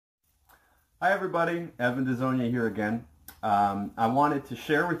Hi everybody, Evan Dezonia here again. I wanted to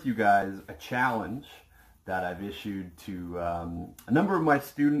share with you guys a challenge that I've issued to a number of my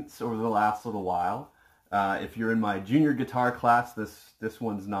students over the last little while. If you're in my junior guitar class, this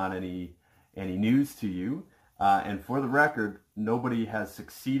one's not any news to you. And for the record, nobody has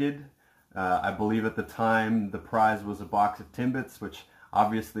succeeded. I believe at the time the prize was a box of Timbits, which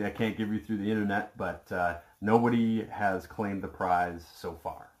obviously I can't give you through the internet, but nobody has claimed the prize so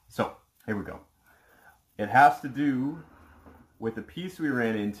far. So here we go. It has to do with a piece we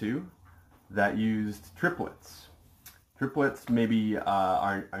ran into that used triplets. Triplets maybe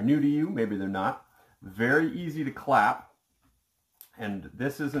are new to you, maybe they're not. Very easy to clap, and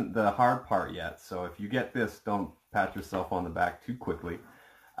this isn't the hard part yet, so if you get this, don't pat yourself on the back too quickly.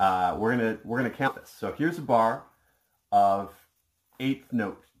 We're gonna count this. So here's a bar of eighth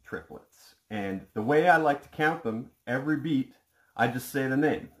note triplets, and the way I like to count them, every beat I just say the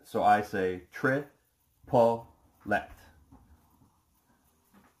name. So I say triplet, triplet,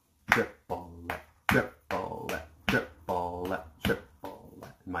 triplet, triplet,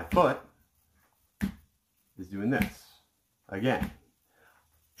 triplet. And my foot is doing this again.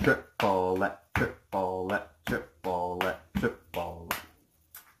 Triplet, triplet, triplet, triplet.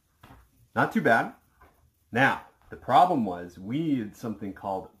 Not too bad. Now, the problem was we needed something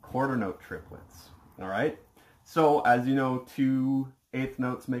called quarter note triplets. All right? So, as you know, 2 eighth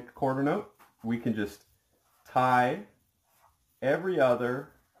notes make a quarter note. We can just tie every other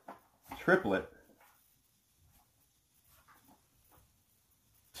triplet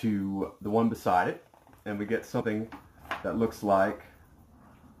to the one beside it, and we get something that looks like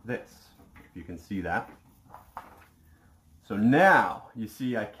this, if you can see that. So now, you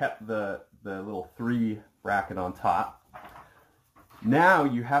see I kept the little 3 bracket on top. Now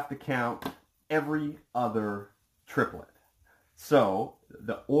you have to count every other triplet. So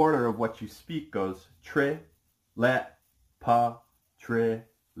the order of what you speak goes tri, let, pa, tri,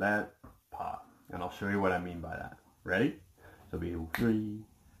 let, pa. And I'll show you what I mean by that. Ready? So it'll be 3,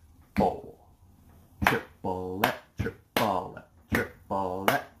 4, triplet, triplet,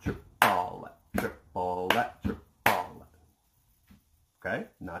 triplet, triplet, triplet, triplet. Okay?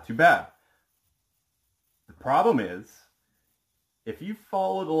 Not too bad. The problem is, if you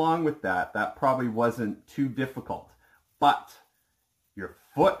followed along with that, that probably wasn't too difficult. But your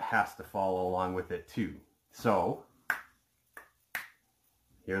foot has to follow along with it too. So,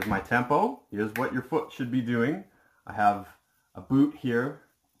 here's my tempo. Here's what your foot should be doing. I have a boot here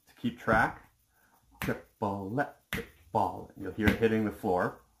to keep track. Triplet, triplet. You'll hear it hitting the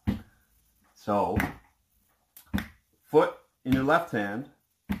floor. So, foot in your left hand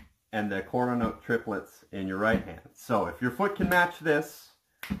and the quarter note triplets in your right hand. So if your foot can match this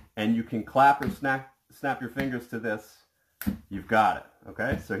and you can clap or snap your fingers to this, you've got it.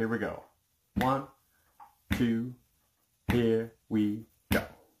 Okay, so here we go. 1, 2, here we go.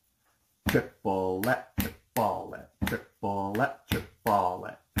 Triplet, triplet, triplet,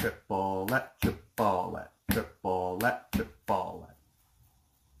 triplet, triplet, triplet, triplet, triplet.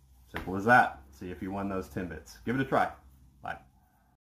 Simple as that. See if you won those Timbits. Give it a try.